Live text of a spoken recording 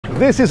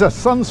This is a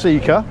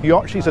Sunseeker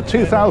yacht. She's a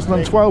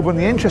 2012, and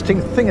the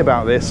interesting thing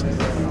about this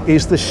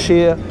is the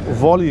sheer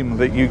volume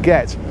that you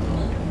get.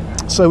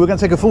 So we're going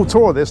to take a full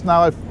tour of this.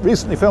 Now, I've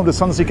recently filmed a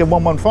Sunseeker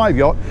 115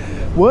 yacht.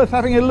 Worth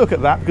having a look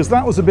at that, because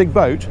that was a big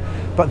boat,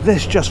 but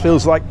this just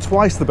feels like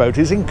twice the boat.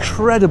 It's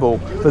incredible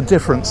the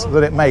difference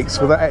that it makes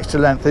with that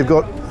extra length. They've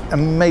got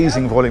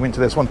amazing volume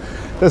into this one.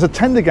 There's a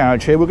tender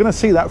garage here. We're going to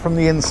see that from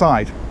the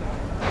inside,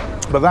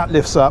 but that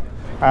lifts up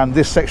and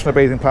this section of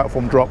bathing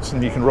platform drops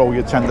and you can roll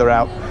your tender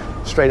out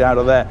straight out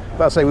of there.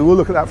 But I say we will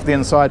look at that from the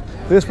inside.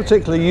 This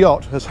particular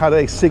yacht has had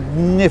a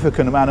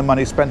significant amount of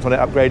money spent on it,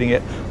 upgrading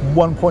it.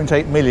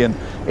 1.8 million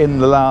in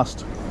the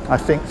last, I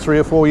think, 3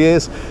 or 4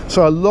 years.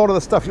 So a lot of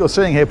the stuff you're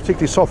seeing here,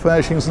 particularly soft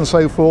furnishings and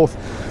so forth,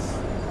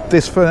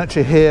 this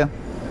furniture here,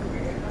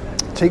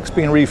 teak's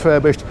been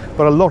refurbished,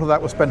 but a lot of that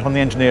was spent on the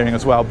engineering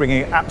as well,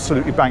 bringing it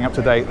absolutely bang up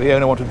to date. The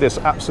owner wanted this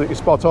absolutely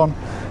spot on,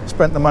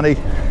 spent the money,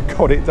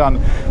 got it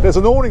done. There's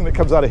an awning that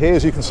comes out of here,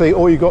 as you can see,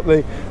 or you've got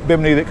the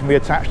bimini that can be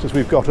attached, as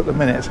we've got at the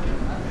minute.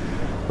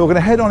 But we're going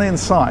to head on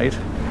inside.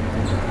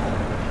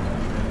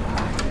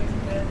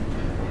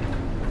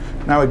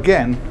 Now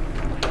again,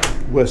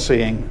 we're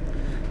seeing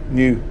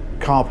new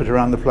carpet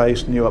around the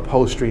place, new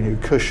upholstery, new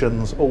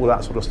cushions, all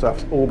that sort of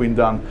stuff's all been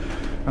done.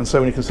 And so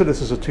when you consider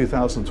this as a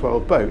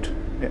 2012 boat,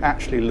 it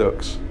actually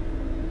looks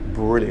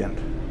brilliant.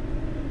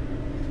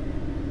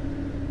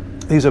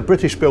 These are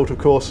British built, of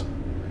course,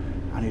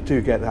 and you do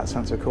get that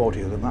sense of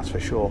quality of them, that's for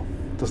sure.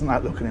 Doesn't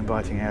that look an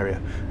inviting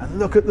area? And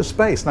look at the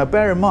space. Now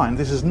bear in mind,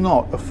 this is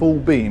not a full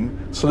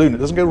beam saloon. It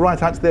doesn't go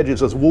right out to the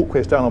edges. There's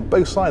walkways down on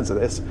both sides of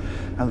this,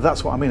 and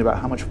that's what I mean about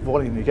how much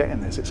volume you get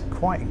in this. It's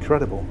quite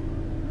incredible.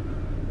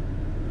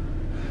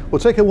 We'll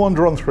take a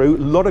wander on through. A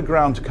lot of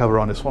ground to cover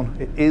on this one.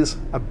 It is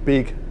a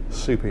big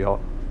super yacht.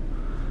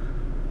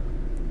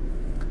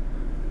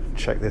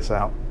 Check this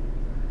out.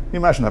 Can you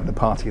imagine having a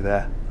party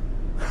there?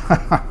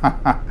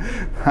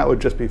 That would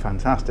just be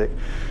fantastic.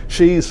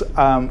 She's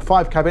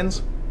 5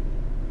 cabins.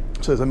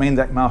 So there's a main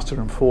deck master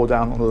and 4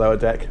 down on the lower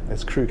deck.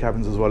 There's crew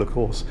cabins as well, of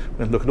course. We're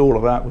going to look at all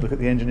of that. We'll look at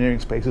the engineering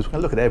spaces. We're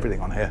going to look at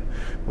everything on here.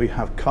 We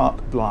have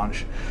carte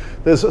blanche.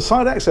 There's a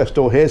side access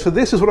door here. So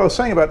this is what I was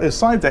saying about those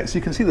side decks.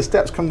 You can see the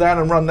steps come down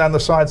and run down the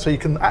side, so you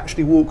can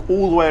actually walk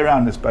all the way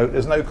around this boat.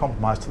 There's no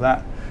compromise to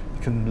that.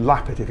 You can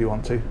lap it if you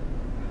want to.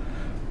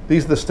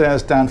 These are the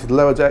stairs down to the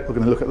lower deck. We're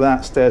going to look at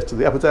that. Stairs to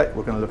the upper deck.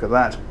 We're going to look at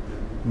that.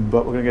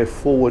 But we're going to go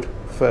forward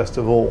first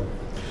of all.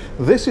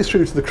 This is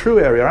through to the crew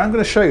area. I'm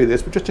going to show you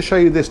this, but just to show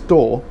you this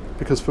door,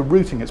 because for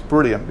routing it's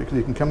brilliant, because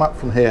you can come up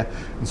from here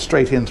and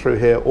straight in through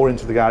here or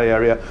into the galley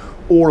area.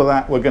 All of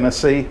that we're going to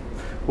see.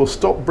 We'll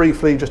stop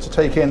briefly just to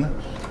take in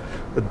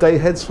the day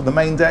heads for the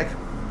main deck.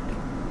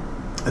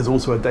 There's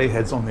also a day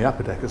heads on the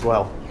upper deck as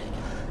well.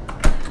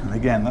 And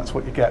again, that's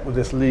what you get with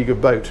this league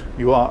of boat.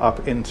 You are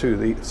up into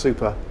the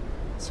super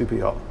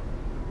yacht.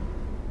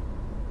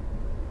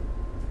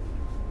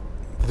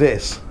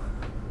 This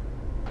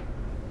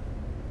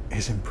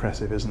is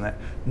impressive, isn't it?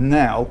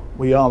 Now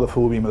we are the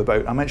full beam of the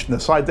boat. I mentioned the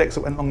side decks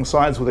that went along the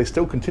sides. Well, they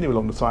still continue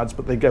along the sides,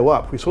 but they go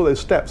up. We saw those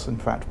steps, in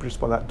fact, just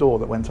by that door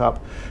that went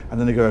up, and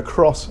then they go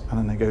across and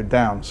then they go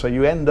down. So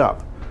you end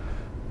up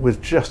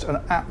with just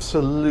an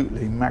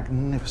absolutely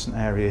magnificent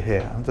area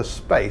here, and the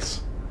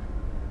space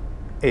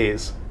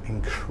is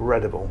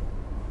incredible.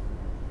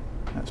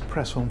 Let's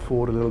press on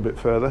forward a little bit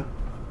further.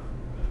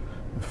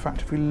 In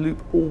fact, if we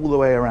loop all the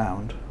way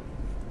around,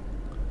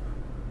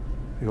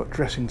 we've got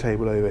dressing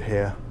table over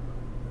here.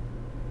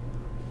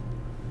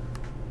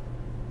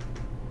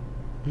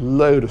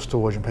 Load of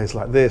storage in places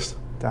like this,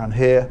 down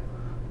here,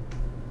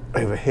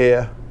 over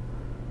here,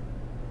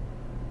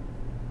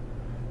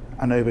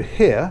 and over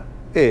here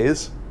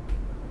is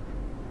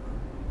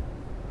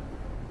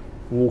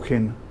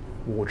walk-in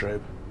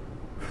wardrobe.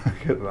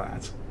 Look at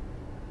that.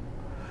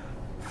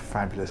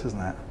 Fabulous, isn't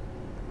it?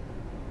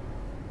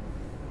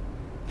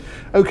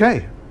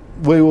 Okay,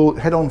 we will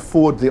head on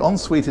forward. The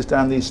ensuite is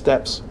down these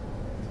steps,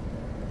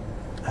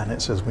 and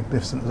it's as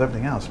magnificent as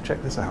everything else.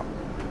 Check this out.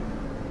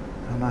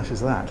 How nice is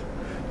that?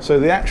 So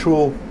the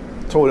actual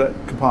toilet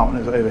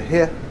compartment is over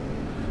here,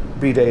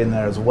 bidet in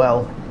there as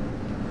well,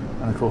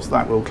 and of course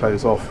that will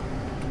close off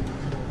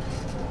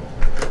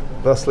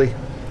thusly,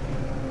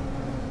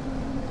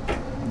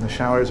 and the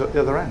shower is at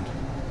the other end.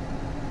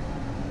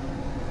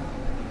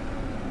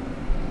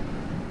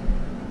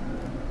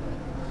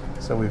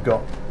 So we've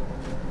got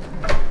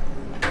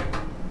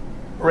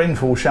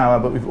rainfall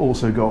shower, but we've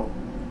also got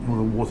all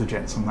the water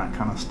jets and that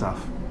kind of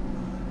stuff,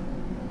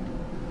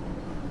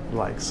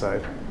 like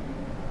so.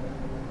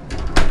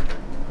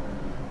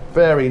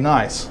 Very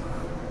nice.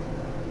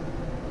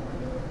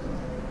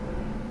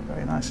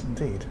 Very nice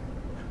indeed.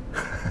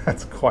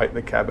 That's quite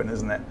the cabin,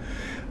 isn't it?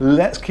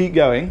 Let's keep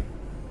going,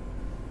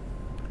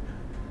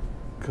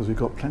 because we've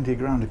got plenty of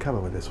ground to cover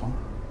with this one.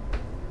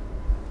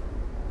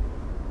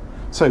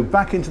 So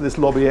back into this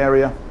lobby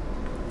area.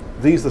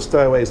 These are the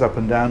stairways up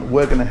and down.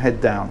 We're going to head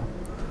down.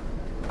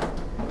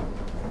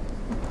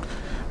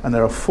 And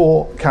there are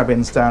 4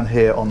 cabins down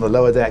here on the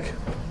lower deck,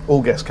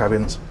 all guest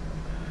cabins.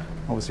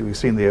 Obviously we've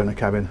seen the owner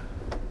cabin.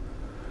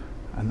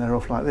 and they're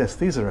off like this.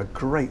 These are a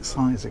great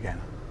size again.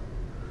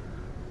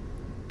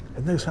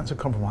 There's no sense of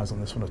compromise on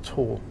this one at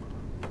all.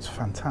 It's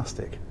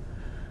fantastic.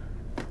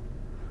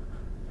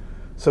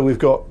 So we've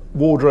got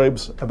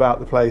wardrobes about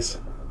the place.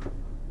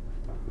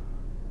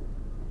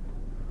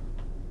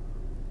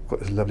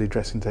 Got this lovely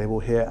dressing table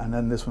here, and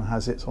then this one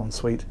has its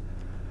ensuite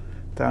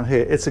down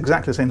here. It's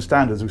exactly the same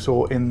standards we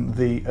saw in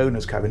the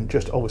owner's cabin,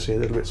 just obviously a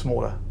little bit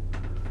smaller,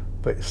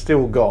 but it's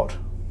still got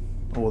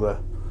all the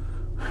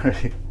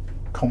really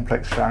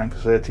complex showering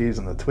facilities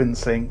and the twin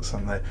sinks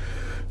and the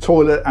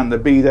toilet and the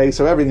bidet,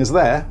 so everything is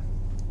there,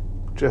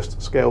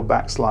 just scaled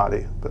back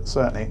slightly, but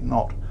certainly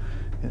not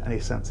in any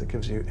sense that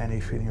gives you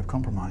any feeling of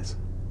compromise.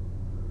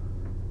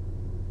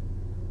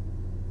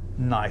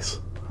 Nice.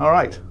 All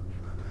right,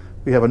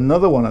 we have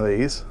another one of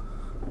these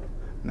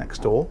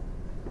next door,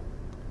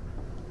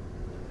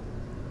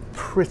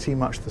 pretty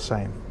much the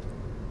same.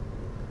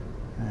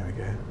 There we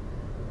go.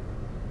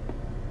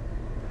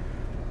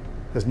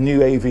 There's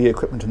new AV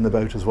equipment in the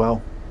boat as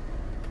well.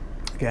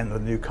 Again, the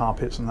new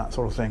carpets and that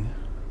sort of thing.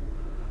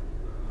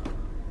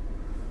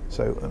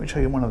 So let me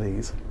show you one of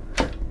these.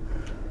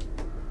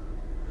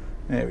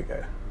 There we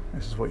go.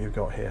 This is what you've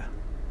got here.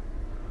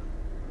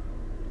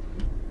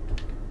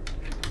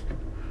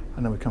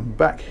 And then we come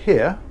back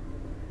here.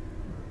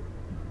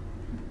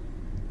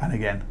 And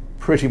again,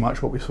 pretty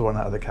much what we saw in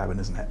that other cabin,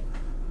 isn't it?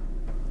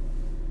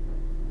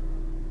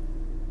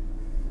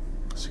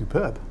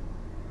 Superb.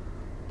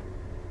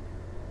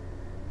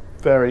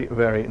 Very,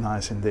 very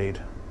nice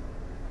indeed.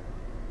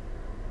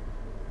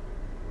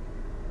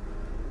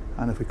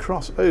 And if we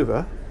cross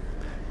over,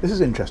 this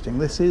is interesting.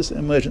 This is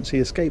emergency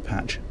escape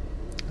hatch.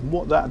 And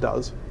what that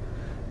does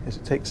is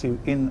it takes you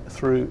in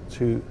through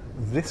to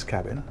this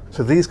cabin.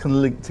 So these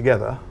can link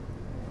together.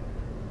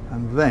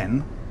 And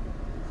then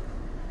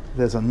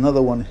there's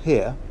another one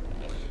here.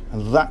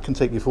 And that can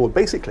take you forward,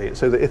 basically,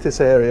 so that if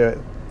this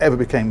area ever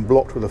became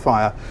blocked with a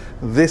fire,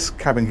 this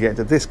cabin can get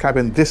into this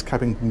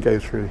cabin can go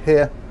through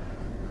here.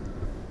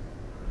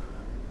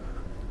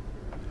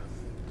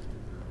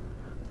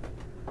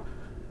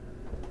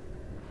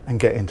 And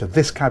get into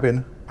this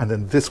cabin, and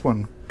then this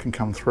one can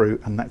come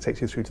through, and that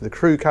takes you through to the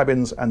crew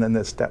cabins, and then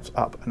there's steps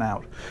up and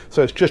out.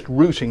 So it's just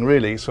routing,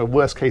 really. So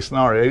worst case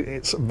scenario,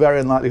 it's very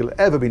unlikely it'll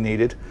ever be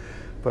needed,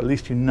 but at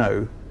least you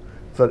know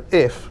that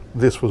if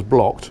this was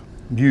blocked,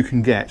 you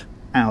can get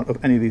out of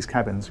any of these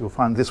cabins. You'll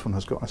find this one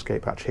has got an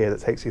escape hatch here that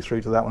takes you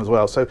through to that one as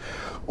well. So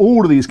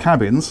all of these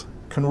cabins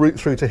can route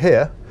through to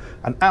here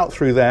and out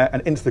through there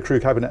and into the crew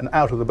cabin and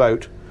out of the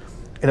boat.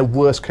 In a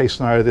worst case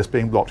scenario, this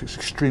being blocked, it's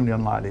extremely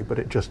unlikely, but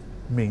it just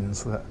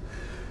means that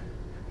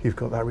you've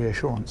got that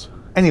reassurance.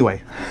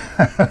 Anyway,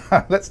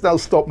 let's now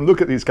stop and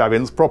look at these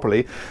cabins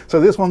properly.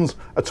 So this one's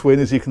a twin,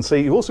 as you can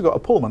see. You've also got a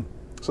Pullman.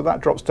 So that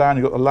drops down,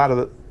 you've got the ladder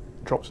that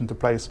drops into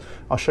place.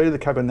 I'll show you the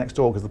cabin next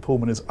door because the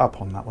Pullman is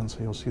up on that one, so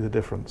you'll see the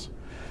difference.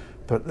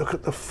 But look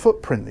at the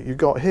footprint that you've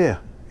got here.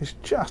 It's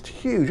just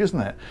huge, isn't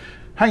it?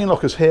 Hanging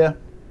lockers here.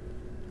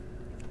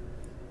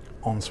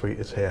 Ensuite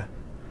is here.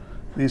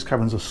 These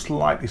cabins are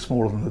slightly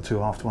smaller than the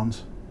two aft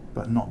ones,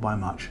 but not by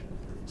much.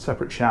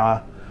 Separate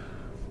shower,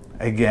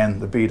 again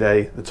the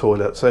bidet, the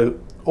toilet, so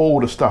all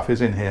the stuff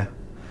is in here,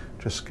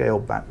 just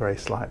scaled back very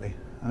slightly.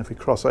 And if we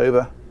cross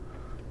over,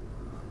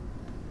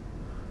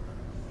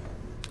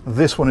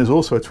 this one is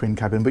also a twin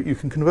cabin, but you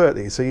can convert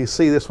these. So you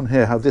see this one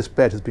here, how this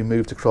bed has been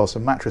moved across, a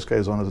mattress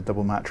goes on as a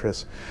double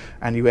mattress,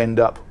 and you end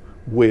up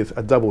with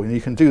a double. And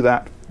you can do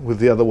that with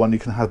the other one. You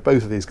can have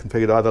both of these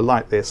configured either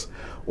like this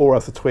or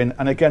as a twin.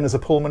 And again, there's a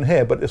Pullman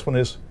here, but this one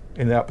is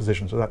in the out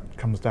position, so that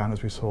comes down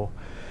as we saw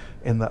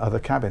in the other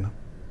cabin.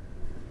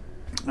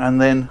 And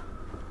then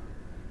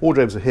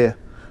wardrobes are here,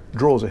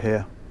 drawers are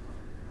here,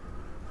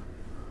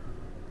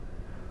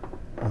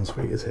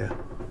 ensuite is here.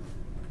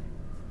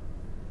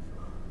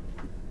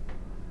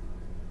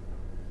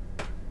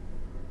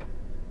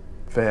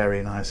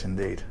 Very nice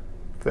indeed,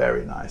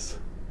 very nice.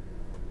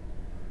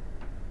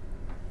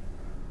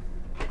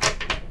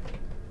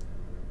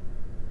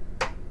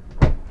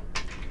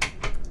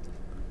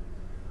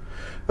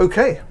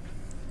 Okay,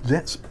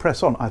 let's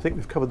press on. I think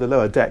we've covered the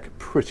lower deck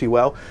pretty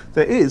well.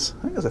 There is,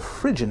 I think there's a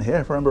fridge in here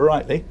if I remember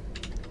rightly.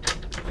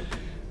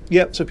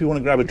 Yep, so if you want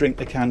to grab a drink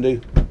they can do.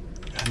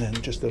 And then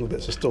just little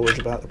bits of storage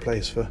about the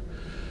place for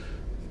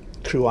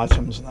crew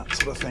items and that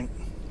sort of thing.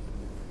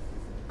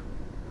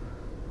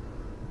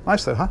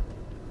 Nice though, huh?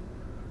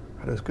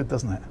 That looks good,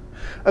 doesn't it?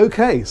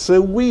 Okay, so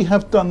we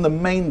have done the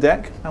main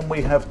deck and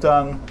we have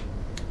done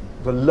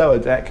the lower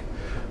deck.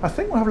 I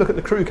think we'll have a look at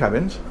the crew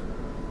cabins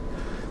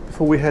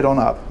before we head on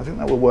up. I think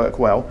that will work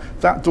well.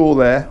 That door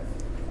there,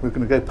 we're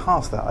going to go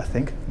past that, I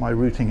think. My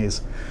routing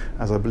is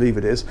as I believe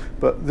it is.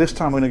 But this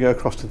time we're going to go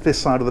across to this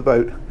side of the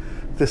boat.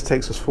 This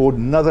takes us forward.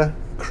 Another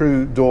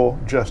crew door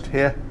just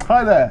here.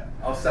 Hi there.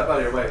 I'll step out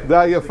of your way.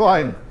 No, you're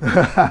fine.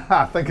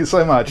 Thank you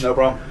so much. No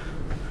problem.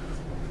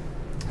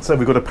 So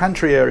we've got a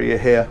pantry area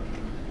here,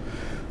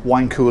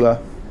 wine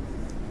cooler,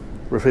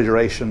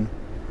 refrigeration.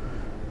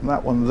 And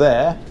that one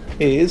there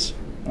is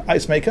an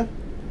ice maker.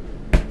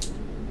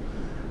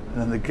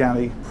 And then the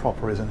galley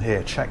proper is in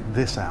here. Check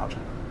this out.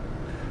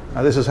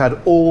 Now this has had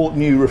all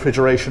new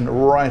refrigeration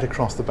right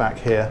across the back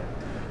here.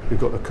 We've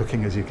got the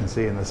cooking, as you can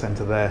see, in the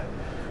center there.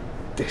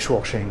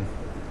 Dishwashing,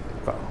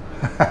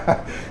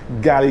 well,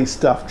 galley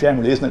stuff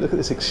generally, isn't it? Look at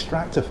this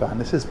extractor fan.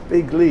 This is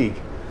big league.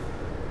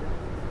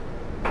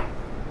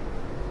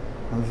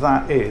 And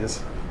that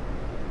is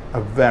a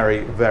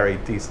very, very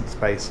decent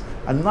space.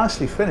 And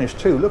nicely finished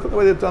too. Look at the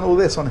way they've done all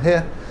this on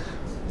here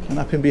and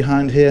up in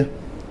behind here.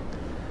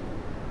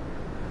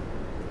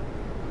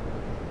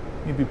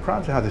 You'd be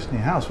proud to have this in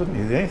your house, wouldn't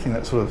you? The only thing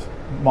that sort of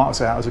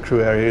marks it out as a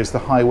crew area is the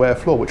high wear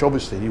floor, which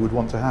obviously you would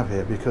want to have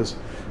here because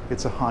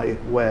it's a high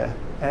wear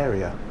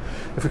area.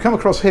 If we come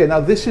across here, now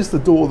this is the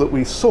door that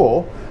we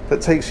saw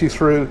that takes you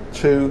through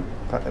to,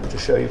 let me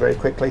just show you very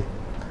quickly.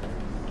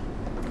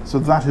 So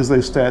that is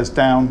those stairs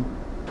down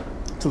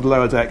to the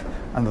lower deck,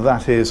 and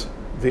that is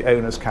the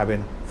owner's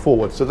cabin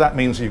forward. So that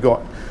means you've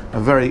got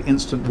a very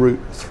instant route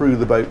through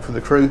the boat for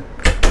the crew.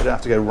 You don't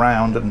have to go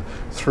round and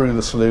through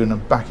the saloon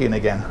and back in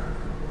again.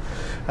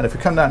 And if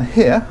we come down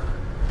here,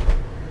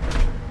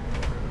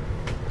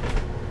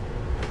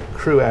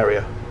 crew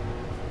area.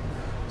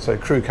 So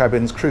crew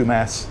cabins, crew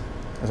mess.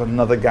 There's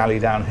another galley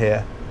down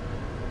here.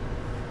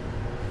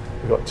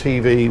 We've got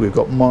TV, we've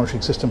got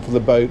monitoring system for the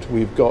boat,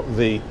 we've got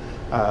the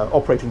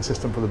operating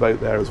system for the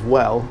boat there as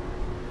well.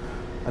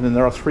 And then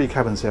there are 3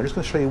 cabins here. I'm just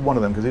going to show you one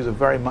of them because these are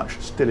very much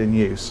still in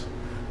use.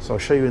 So I'll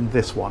show you in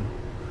this one.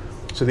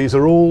 So these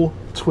are all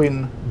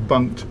twin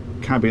bunked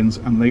cabins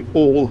and they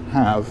all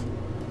have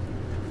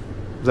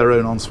their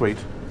own ensuite.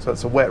 So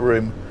it's a wet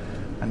room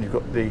and you've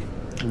got the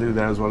loo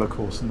there as well, of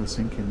course, and the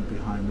sink in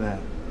behind there.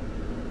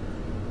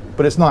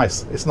 But it's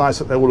nice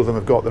that all of them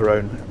have got their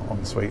own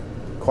ensuite.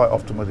 Quite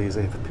often with these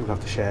people have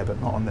to share, but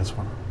not on this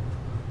one.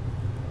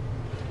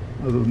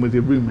 Other than with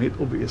your roommate,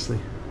 obviously.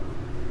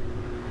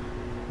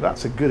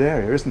 That's a good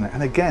area, isn't it?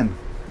 And again,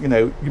 you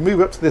know, you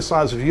move up to this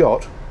size of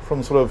yacht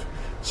from sort of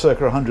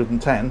circa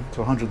 110 to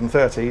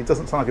 130. It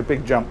doesn't sound like a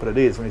big jump, but it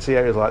is when you see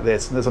areas like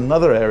this. And there's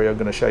another area I'm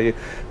going to show you.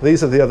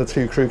 These are the other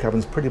 2 crew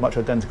cabins, pretty much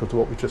identical to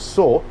what we just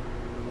saw.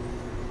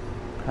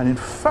 And in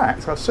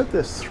fact, I said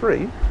there's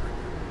 3.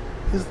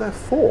 Is there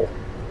 4?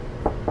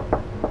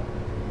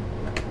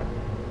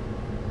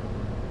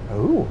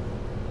 Oh,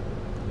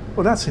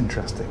 well, that's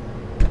interesting.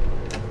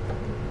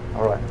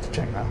 All right, let's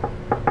check now.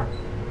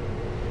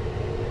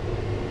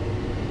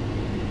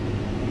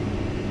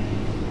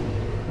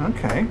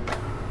 Okay.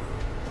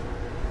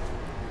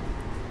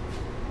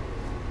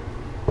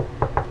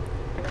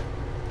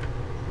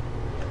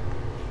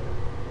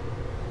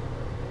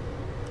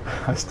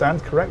 I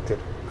stand corrected.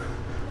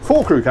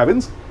 4 crew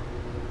cabins.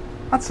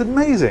 That's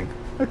amazing.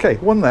 Okay,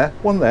 one there,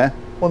 one there,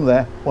 one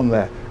there, one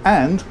there.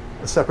 And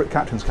a separate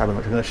captain's cabin,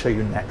 which I'm going to show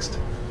you next,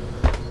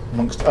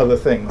 amongst other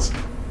things.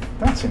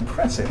 That's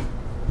impressive.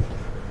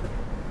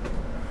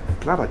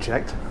 Glad I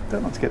checked.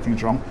 Don't like to get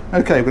things wrong.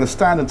 Okay, we're going to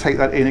stand and take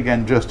that in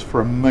again just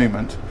for a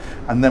moment,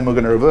 and then we're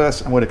going to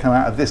reverse and we're going to come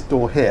out of this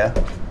door here,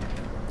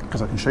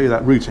 because I can show you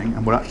that routing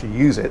and we'll actually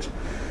use it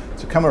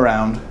to come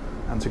around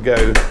and to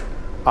go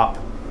up.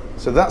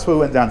 So that's where we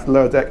went down to the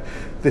lower deck.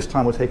 This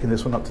time we're taking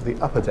this one up to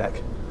the upper deck.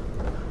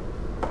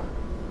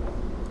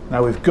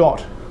 Now we've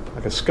got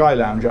like a sky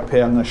lounge up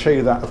here. I'm going to show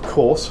you that, of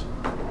course.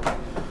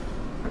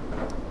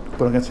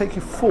 But I'm going to take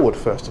you forward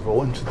first of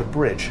all into the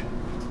bridge.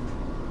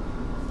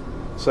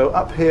 So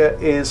up here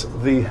is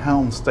the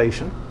helm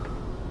station.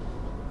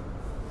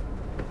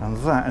 And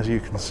that, as you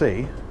can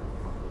see,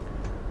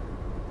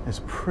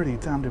 is pretty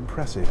damned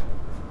impressive.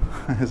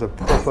 It's a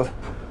proper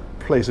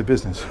place of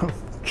business.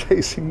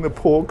 Chasing the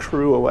poor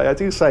crew away. I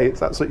do say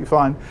it's absolutely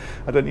fine.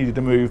 I don't need you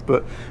to move,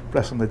 but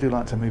bless them, they do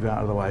like to move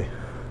out of the way.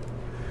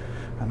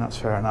 And that's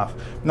fair enough.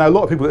 Now, a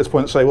lot of people at this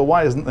point say, well,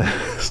 why isn't there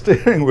a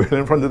steering wheel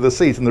in front of the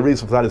seat? And the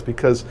reason for that is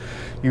because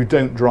you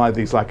don't drive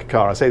these like a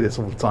car. I say this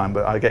all the time,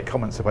 but I get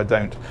comments if I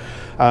don't.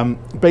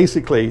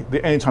 Basically,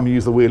 the only time you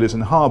use the wheel is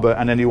in harbour,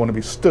 and then you want to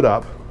be stood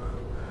up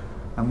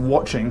and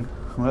watching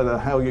where the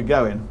hell you're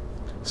going.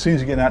 As soon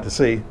as you get out to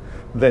sea,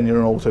 then you're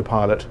on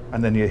autopilot,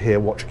 and then you're here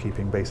watch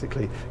keeping,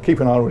 basically.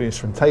 Keep an eye on the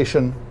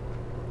instrumentation,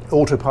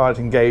 autopilot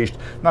engaged,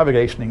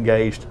 navigation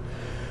engaged,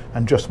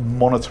 and just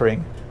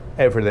monitoring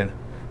everything.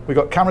 We've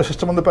got camera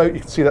system on the boat.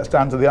 You can see that's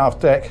down to the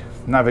aft deck,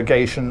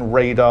 navigation,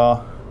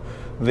 radar.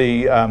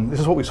 This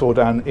is what we saw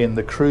down in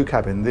the crew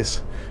cabin.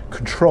 This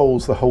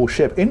controls the whole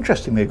ship.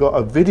 Interestingly, got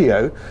a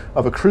video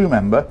of a crew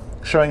member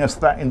showing us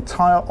that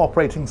entire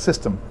operating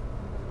system.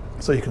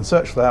 So you can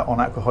search for that on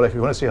AQUAHOLIC if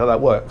you want to see how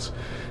that works.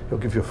 It'll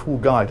give you a full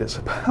guide. It's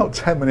about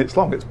 10 minutes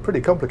long. It's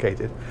pretty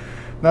complicated.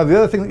 Now, the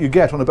other thing that you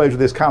get on a boat of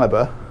this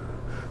caliber,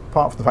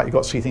 apart from the fact you've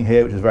got seating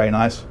here, which is very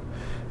nice,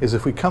 is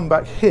if we come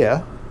back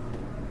here,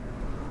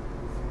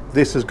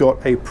 this has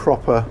got a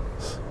proper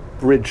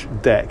bridge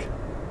deck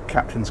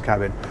captain's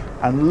cabin.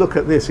 And look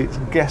at this, it's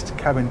guest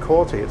cabin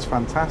quality. It's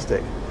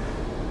fantastic.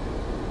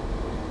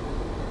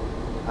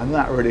 And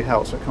that really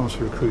helps when it comes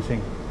to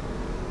recruiting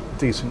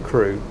decent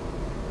crew.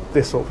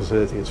 This sort of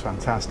facility is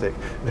fantastic.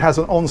 It has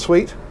an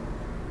ensuite.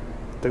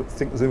 Don't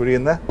think there's anybody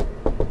in there.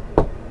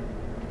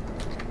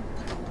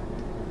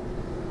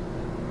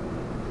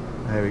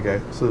 There There we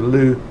go. So the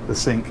loo, the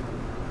sink,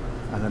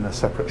 and then a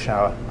separate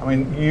shower. I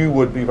mean, you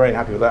would be very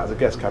happy with that as a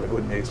guest cabin,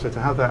 wouldn't you? So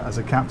to have that as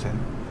a captain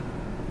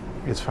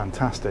is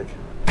fantastic.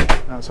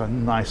 That's a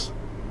nice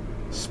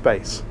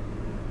space.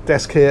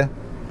 Desk here,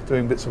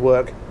 doing bits of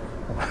work.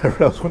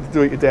 Whatever else you want to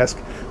do at your desk.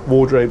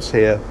 Wardrobes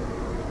here.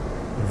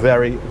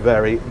 Very,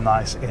 very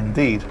nice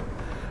indeed.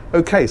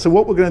 Okay, so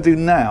what we're going to do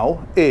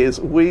now is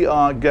we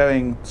are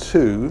going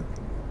to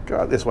go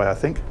out this way, I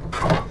think.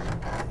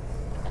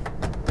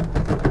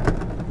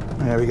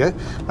 There we go.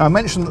 Now I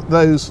mentioned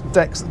those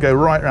decks that go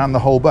right around the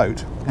whole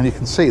boat, and you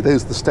can see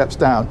those are the steps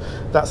down.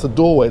 That's the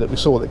doorway that we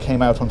saw that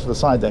came out onto the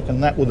side deck,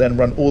 and that will then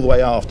run all the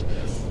way aft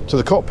to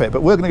the cockpit.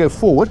 But we're going to go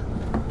forward.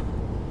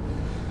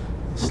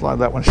 Slide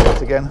that one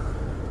shut again.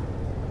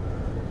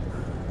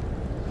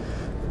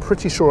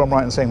 Pretty sure I'm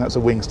right in saying that's a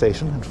wing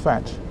station. In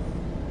fact,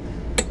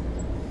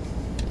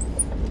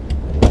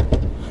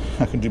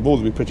 I can do more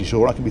than be pretty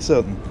sure, I can be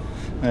certain.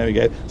 There we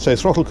go. So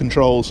throttle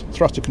controls,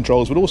 thruster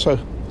controls, but also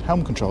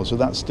helm controls. So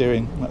that's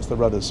steering, that's the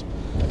rudders.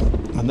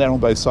 And they're on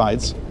both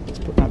sides. Let's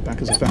put that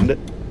back as I found it.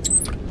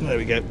 There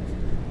we go.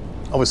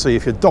 Obviously,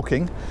 if you're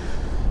docking,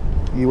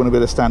 you want to be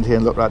able to stand here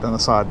and look right down the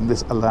side, and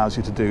this allows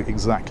you to do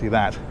exactly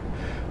that.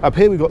 Up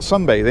here we've got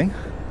sunbathing.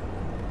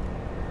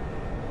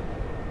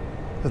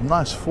 There's a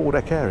nice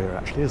foredeck area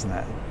actually, isn't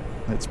it?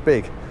 It's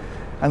big.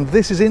 And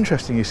this is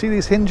interesting. You see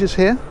these hinges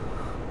here?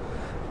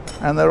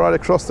 And they're right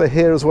across there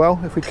here as well.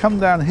 If we come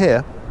down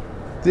here,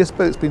 this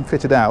boat's been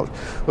fitted out.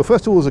 Well,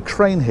 first of all, there's a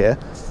crane here.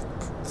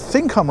 I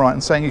think I'm right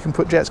in saying you can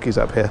put jet skis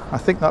up here. I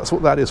think that's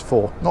what that is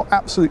for. Not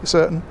absolutely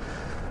certain,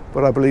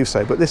 but I believe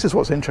so. But this is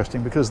what's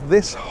interesting, because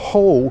this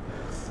whole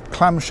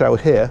clamshell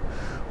here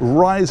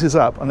rises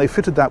up, and they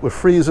fitted that with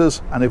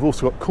freezers, and they've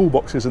also got cool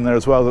boxes in there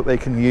as well that they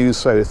can use.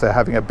 So if they're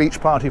having a beach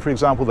party, for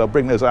example, they'll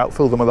bring those out,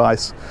 fill them with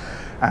ice,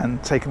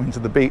 and take them into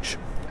the beach.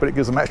 But it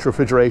gives them extra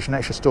refrigeration,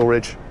 extra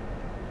storage.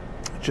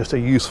 Just a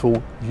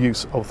useful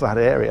use of that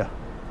area.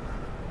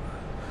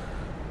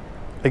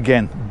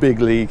 Again, big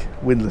league,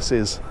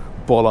 windlasses,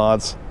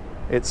 bollards.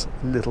 It's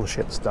little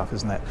ship stuff,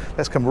 isn't it?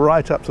 Let's come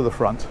right up to the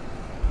front.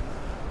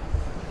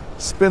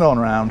 Spin on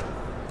round.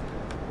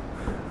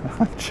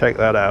 Check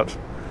that out.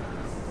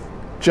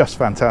 Just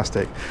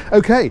fantastic.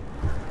 Okay,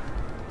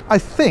 I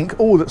think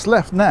all that's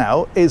left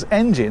now is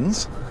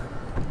engines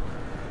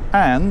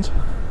and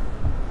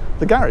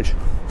the garage.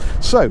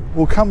 So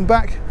we'll come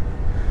back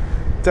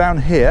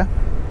down here.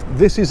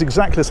 This is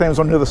exactly the same as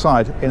on the other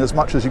side, in as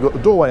much as you've got the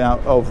doorway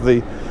out of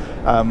the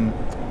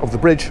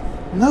bridge.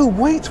 No,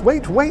 wait.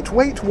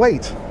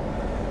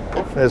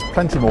 There's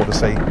plenty more to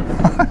see.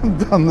 I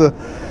haven't done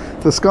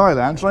the Sky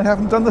Lounge, and I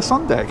haven't done the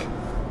sun deck.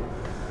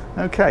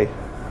 Okay.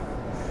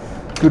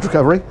 Good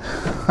recovery.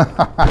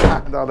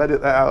 And I'll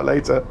edit that out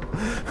later.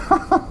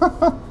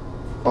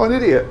 Oh, an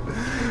idiot.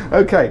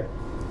 Okay.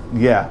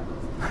 Yeah.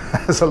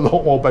 There's a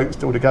lot more boats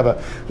still to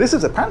cover. This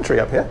is a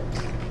pantry up here.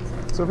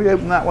 So if we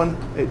open that one,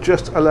 it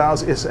just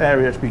allows this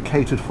area to be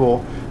catered for.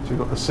 So we've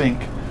got the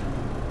sink,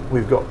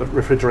 we've got the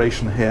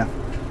refrigeration here,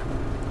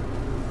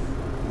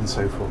 and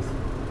so forth.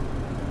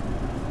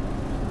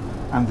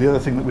 And the other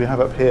thing that we have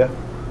up here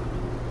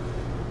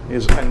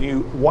is a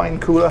new wine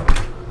cooler,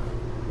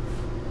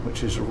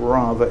 which is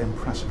rather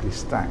impressively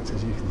stacked,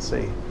 as you can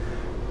see.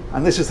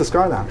 And this is the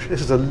Sky Lounge.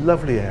 This is a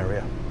lovely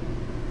area.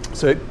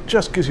 So it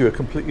just gives you a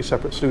completely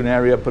separate saloon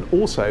area, but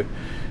also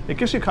it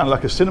gives you kind of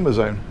like a cinema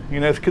zone. You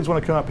know, if kids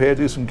want to come up here,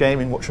 do some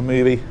gaming, watch a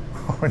movie,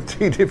 or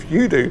indeed if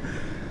you do,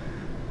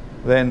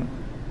 then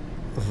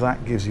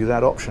that gives you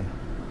that option.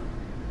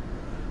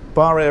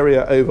 Bar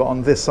area over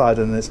on this side,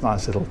 and this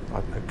nice little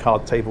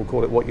card table,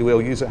 call it what you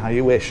will, use it how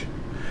you wish.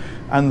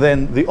 And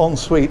then the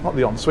ensuite, not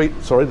the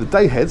ensuite, sorry, the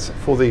day heads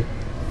for the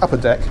upper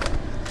deck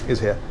is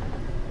here.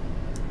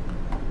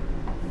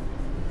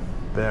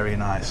 Very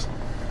nice.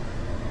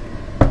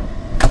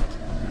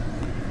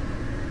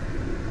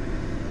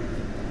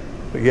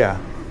 But yeah,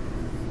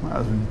 that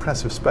was an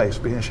impressive space.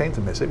 Being ashamed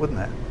to miss it, wouldn't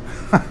it?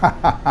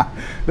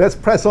 Let's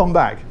press on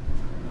back.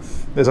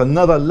 There's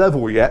another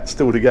level yet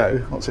still to go.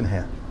 What's in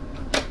here?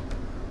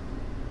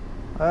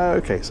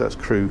 Okay, so that's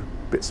crew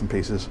bits and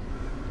pieces.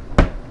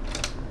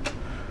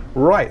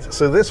 Right,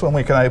 so this one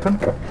we can open.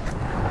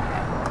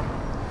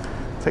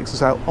 Takes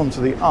us out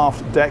onto the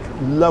aft deck.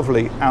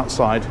 Lovely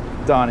outside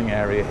dining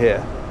area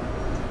here.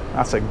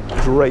 That's a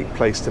great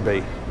place to be.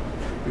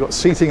 You've got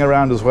seating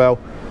around as well.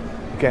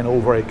 Again,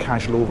 all very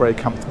casual, all very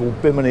comfortable.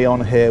 Bimini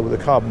on here with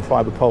the carbon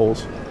fibre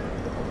poles.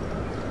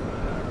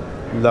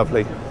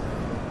 Lovely.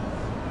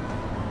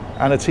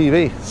 And a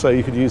TV, so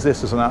you could use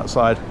this as an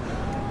outside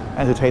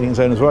entertaining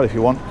zone as well if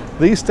you want.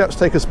 These steps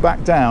take us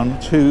back down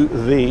to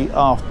the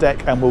aft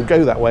deck, and we'll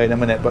go that way in a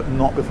minute, but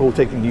not before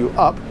taking you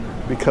up,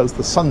 because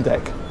the sun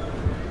deck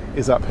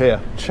is up here.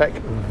 Check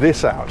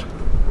this out.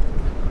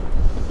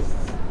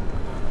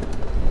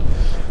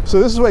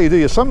 So this is where you do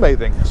your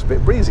sunbathing. It's a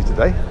bit breezy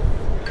today.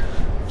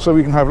 So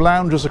we can have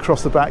loungers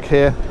across the back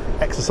here,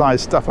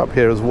 exercise stuff up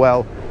here as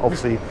well.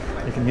 Obviously,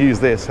 you can use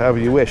this however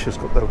you wish. It's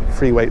got the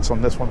free weights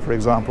on this one, for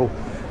example.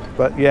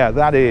 But yeah,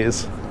 that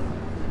is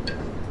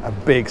a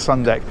big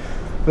sun deck.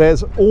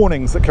 There's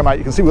awnings that come out.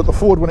 You can see we've got the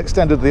forward one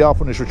extended, the aft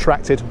one is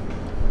retracted.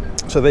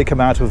 So they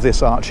come out of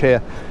this arch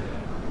here.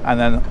 And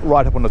then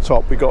right up on the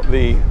top, we've got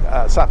the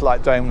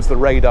satellite domes, the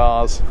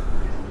radars,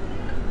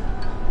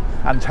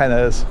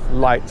 antennas,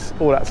 lights,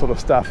 all that sort of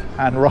stuff.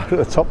 And right at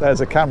the top,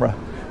 there's a camera.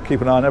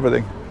 Keep an eye on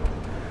everything.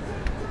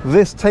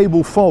 This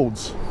table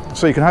folds.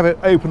 So you can have it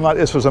open like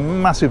this as a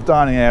massive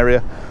dining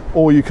area,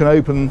 or you can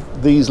open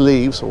these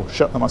leaves, or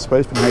shut them I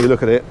suppose, depending on how you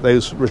look at it.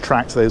 Those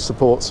retract, those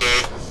supports,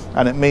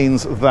 and it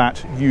means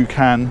that you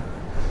can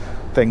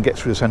then get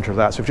through the centre of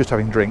that. So if you're just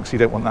having drinks, you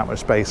don't want that much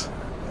space.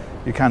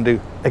 You can do.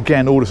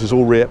 Again, all this is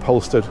all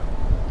reupholstered.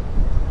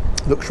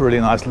 Looks really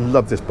nice.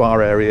 Love this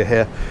bar area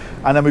here.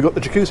 And then we've got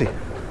the jacuzzi.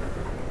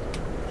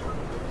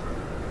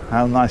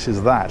 How nice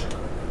is that?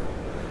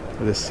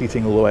 With this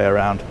seating all the way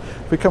around.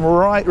 If we come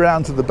right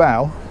round to the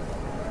bow,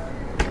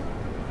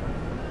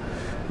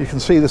 you can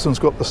see this one's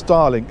got the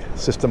Starlink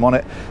system on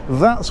it.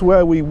 That's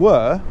where we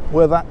were,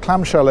 where that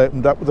clamshell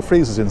opened up with the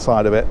freezers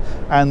inside of it.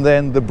 And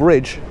then the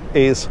bridge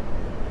is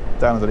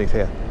down underneath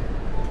here.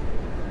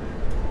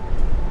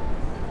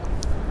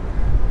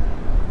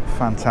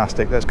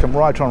 Fantastic. Let's come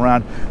right on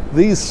around.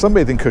 These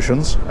sunbathing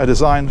cushions are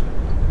designed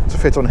to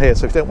fit on here,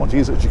 so if you don't want to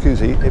use it as a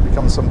jacuzzi, it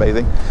becomes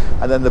sunbathing.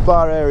 And then the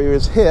bar area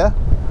is here,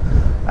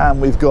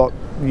 and we've got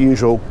the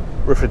usual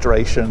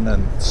refrigeration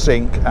and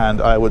sink,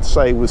 and I would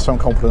say with some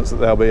confidence that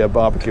there'll be a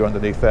barbecue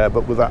underneath there,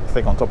 but with that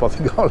thing on top, I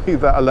think I'll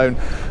leave that alone.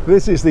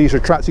 This is these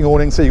retracting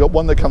awnings, so you've got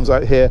one that comes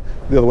out here,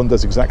 the other one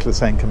does exactly the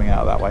same coming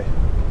out that way.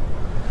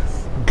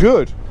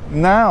 Good.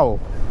 Now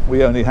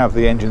we only have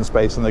the engine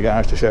space in the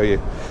garage to show you.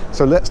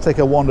 So let's take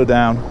a wander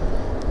down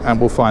and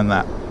we'll find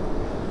that.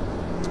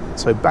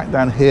 So back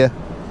down here,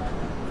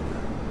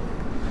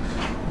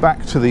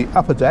 back to the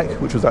upper deck,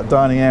 which was that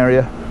dining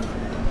area,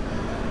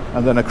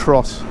 and then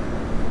across,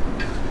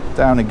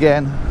 down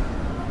again,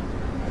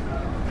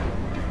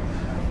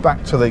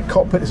 back to the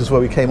cockpit. This is where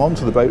we came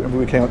onto the boat. Remember,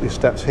 we came up these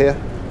steps here,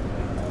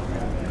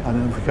 and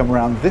then if we come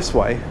around this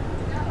way,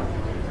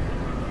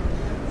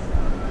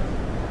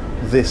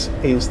 this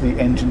is the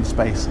engine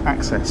space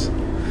access.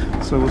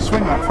 So we'll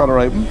swing that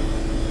fella open,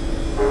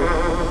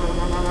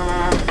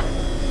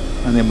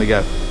 and in we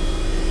go.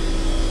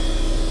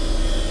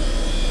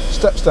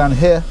 Steps down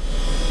here.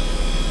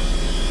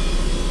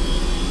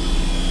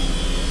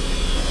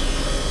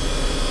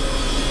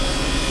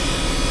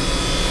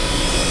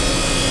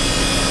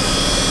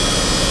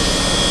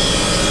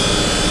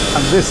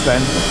 And this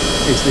then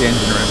is the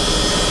engine room.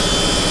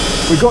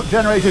 We've got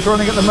generators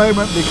running at the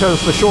moment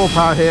because the shore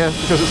power here,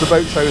 because it's a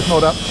boat show, is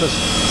not up to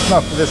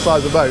snuff for this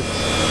size of boat.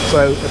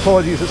 So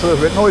apologies, it's a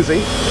little bit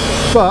noisy,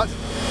 but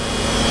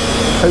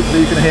hopefully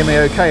you can hear me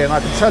okay. And I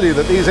can tell you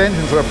that these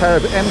engines are a pair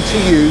of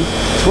MTU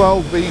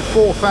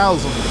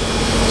 12V4000.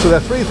 So they're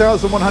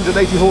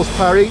 3,180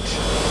 horsepower each,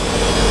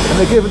 and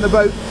they're giving the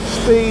boat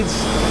speeds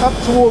up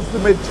towards the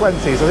mid-20s.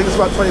 I think it's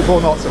about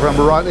 24 knots if I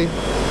remember rightly.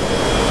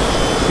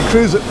 You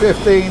cruise at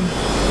 15,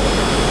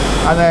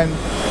 and then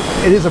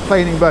it is a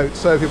planing boat,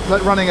 so if you're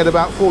running at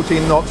about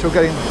 14 knots, you're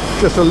getting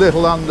just a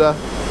little under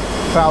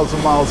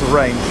 1,000 miles of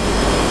range.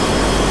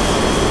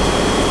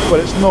 But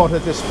it's not a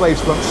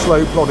displacement,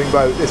 slow plodding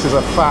boat. This is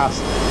a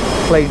fast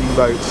planing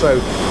boat, so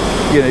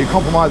you know, you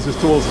compromise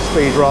towards the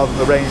speed rather than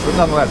the range, but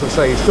nonetheless, I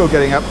say you're still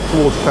getting up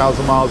towards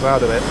 1,000 miles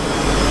out of it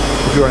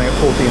if you're running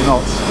at 14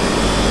 knots.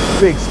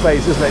 Big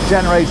space, isn't it?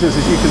 Generators,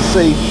 as you can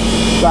see,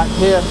 back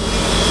here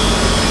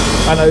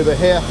and over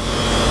here.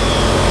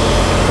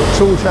 The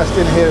tool chest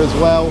in here as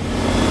well, and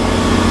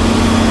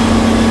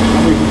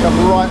we can come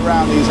right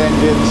round these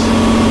engines,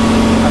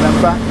 and then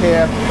back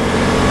here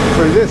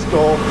through this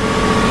door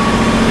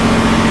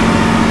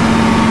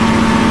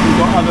we've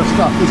got other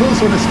stuff. There's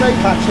also an escape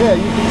hatch here.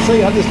 You can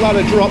see how this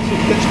ladder drops. You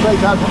can get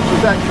straight out onto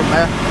the deck from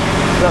there.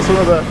 That's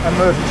another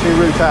emergency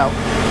route out.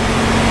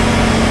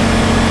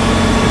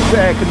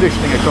 There's air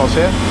conditioning across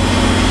here,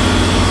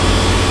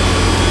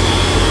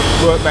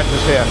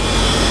 workbenches here,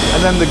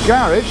 and then the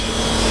garage.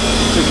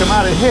 We come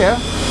out of here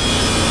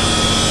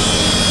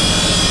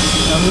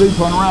and loop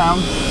on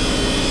round.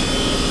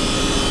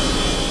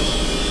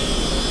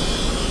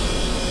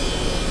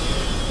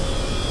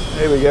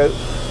 Here we go.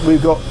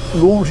 We've got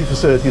laundry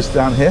facilities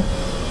down here.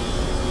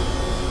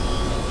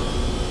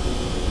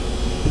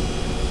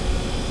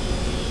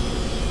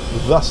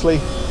 Thusly,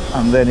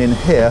 and then in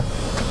here,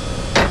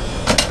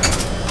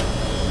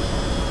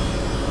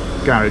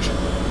 garage.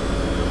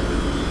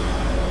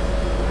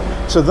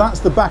 So that's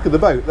the back of the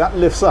boat. That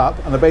lifts up,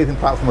 and the bathing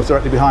platform was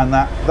directly behind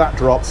that. That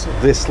drops,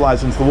 this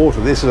slides into the water.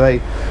 This is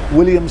a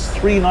Williams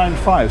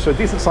 395, so a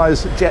decent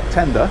sized jet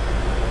tender.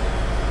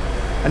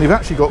 And you've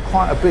actually got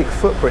quite a big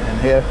footprint in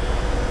here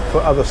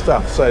for other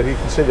stuff. So you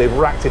can see they've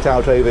racked it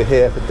out over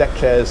here for deck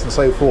chairs and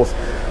so forth.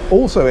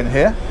 Also in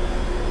here,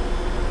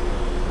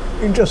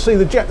 you can just see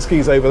the jet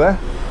skis over there.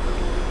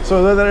 So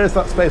although there is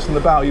that space on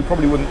the bow, you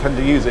probably wouldn't tend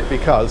to use it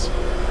because,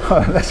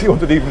 unless you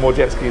wanted even more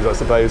jet skis, I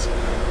suppose.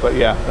 But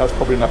yeah, that's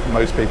probably enough for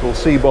most people.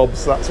 Sea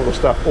bobs, that sort of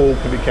stuff, all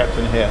can be kept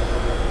in here.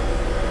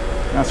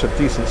 That's a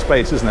decent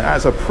space, isn't it?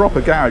 That's a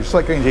proper garage. It's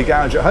like going to your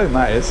garage at home,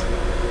 that is.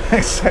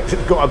 except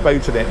it's got a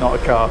boat in it, not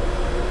a car.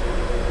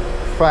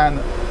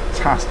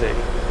 Fantastic.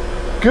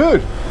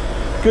 Good,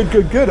 good,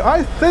 good, good.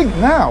 I think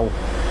now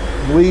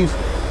we've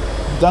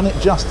done it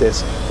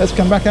justice. Let's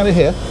come back out of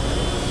here.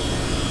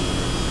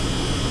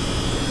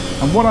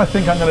 And what I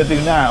think I'm going to do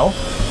now,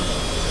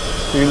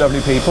 for you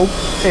lovely people,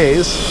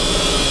 is...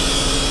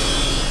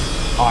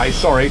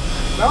 sorry.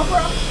 No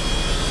problem.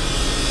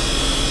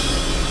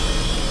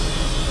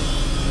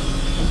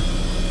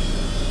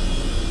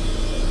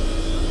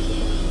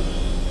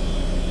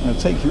 I'm going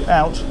to take you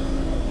out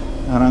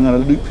and I'm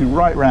going to loop you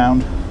right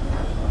round.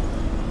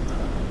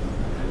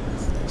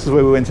 This is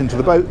where we went into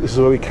the boat. This is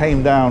where we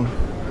came down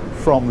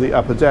from the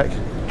upper deck.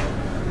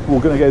 We're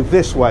going to go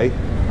this way.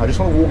 I just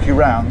want to walk you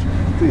around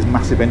these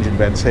massive engine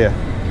vents here,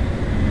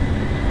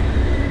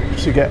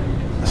 just to get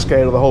a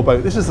scale of the whole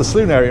boat. This is the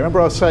saloon area. Remember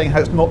I was saying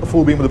how it's not the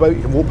full beam of the boat,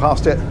 you can walk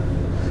past it?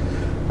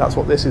 That's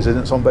what this is, and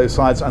it's on both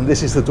sides, and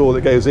this is the door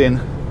that goes in,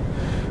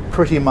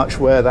 pretty much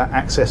where that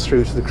access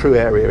through to the crew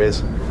area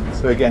is.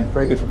 So again,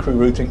 very good for crew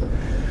routing.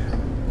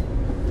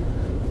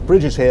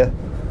 Bridge is here,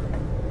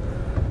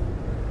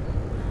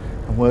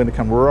 and we're going to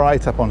come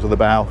right up onto the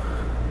bow.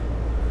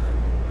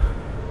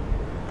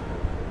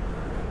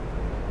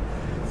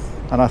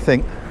 And I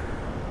think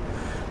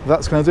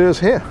that's going to do us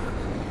here.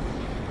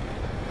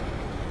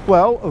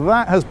 Well,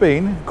 that has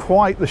been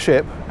quite the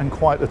ship and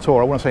quite the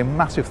tour. I want to say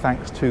massive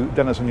thanks to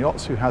Denison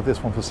Yachts who had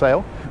this one for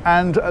sale.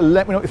 And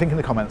let me know what you think in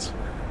the comments.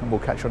 And we'll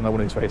catch you on another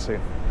one of these very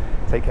soon.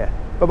 Take care.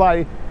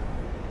 Bye-bye.